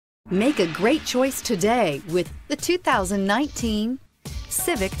Make a great choice today with the 2019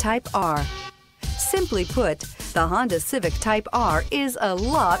 Civic Type R. Simply put, the Honda Civic Type R is a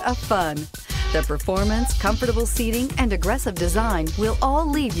lot of fun. The performance, comfortable seating, and aggressive design will all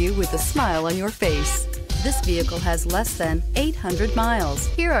leave you with a smile on your face. This vehicle has less than 800 miles.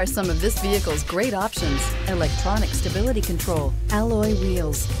 Here are some of this vehicle's great options: electronic stability control, alloy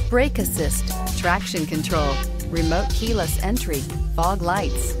wheels, brake assist, traction control, remote keyless entry, fog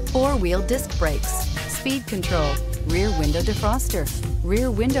lights, four-wheel disc brakes, speed control, rear window defroster, rear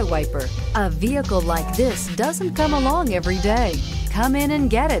window wiper. A vehicle like this doesn't come along every day. Come in and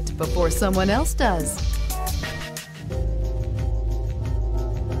get it before someone else does.